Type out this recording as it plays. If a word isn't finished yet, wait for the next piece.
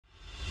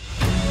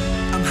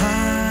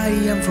I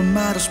am from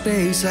outer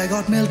space. I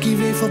got Milky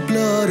Way for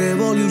blood,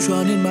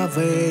 evolution in my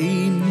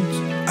veins.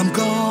 I'm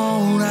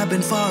gone, I've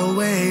been far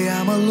away.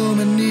 I'm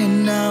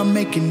illuminating now,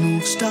 making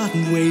moves,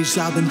 starting waves.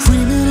 I've been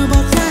dreaming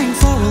about flying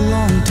for a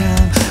long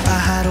time. I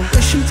had a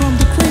vision from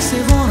the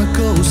crazy on a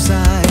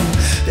cosign.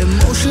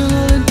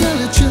 Emotional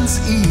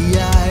intelligence,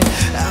 EI.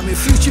 I'm your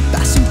future,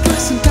 past and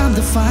present, I'm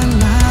the fine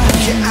line.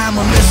 Yeah, I'm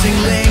a missing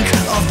link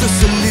of the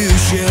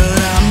solution.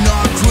 I'm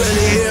not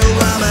really here,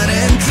 I'm an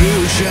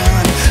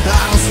intrusion.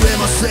 I don't swim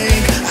or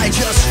sink, I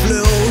just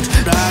float.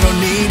 I don't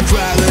need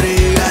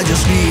gravity, I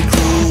just need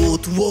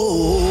growth.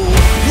 Whoa.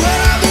 When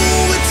I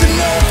move, it's an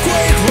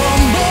earthquake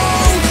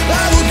rumble.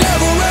 I will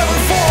never ever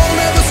fall,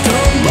 never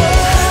stumble.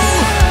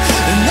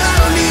 And I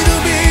don't need to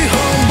be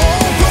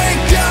humble. Break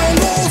down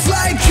walls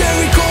like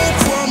Jericho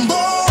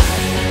crumble.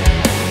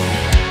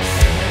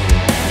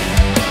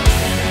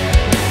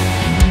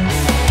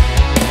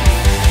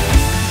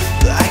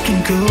 I can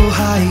go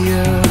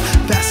higher,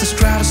 past the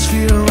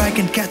stratosphere. I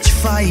can catch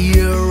fire.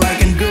 I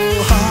can go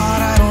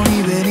hard, I don't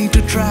even need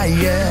to try.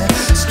 Yeah,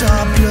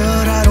 stop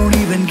blood, I don't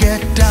even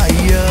get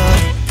tired.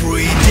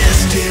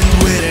 Predestined,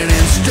 written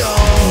in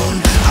stone.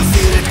 I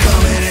feel it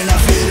coming and I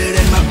feel it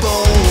in my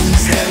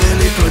bones.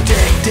 Heavily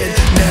protected,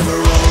 never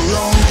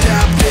alone.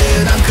 Tapped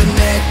in, I'm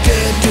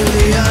connected to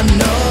the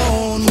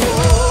unknown.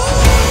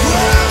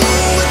 When I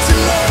move, it's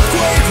an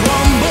earthquake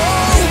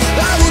rumble.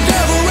 I will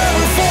never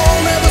ever fall,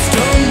 never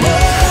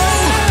stumble.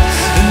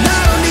 And I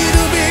don't need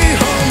to be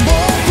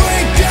humble.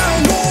 Break down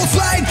walls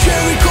like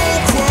Jericho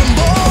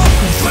crumble.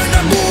 When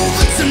I move,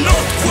 it's an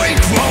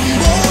earthquake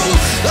rumble.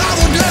 I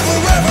will never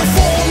ever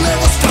fall,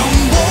 never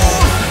stumble.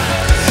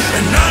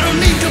 And I don't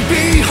need to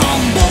be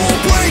humble.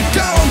 Break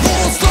down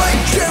walls like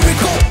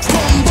Jericho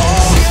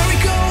crumble.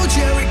 Jericho,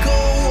 Jericho,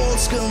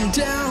 walls come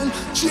down.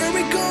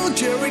 Jericho,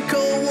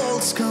 Jericho,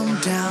 walls come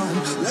down.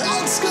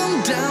 Walls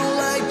come down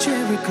like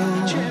Jericho.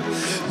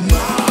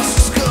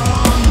 Masks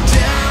come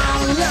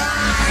down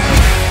like.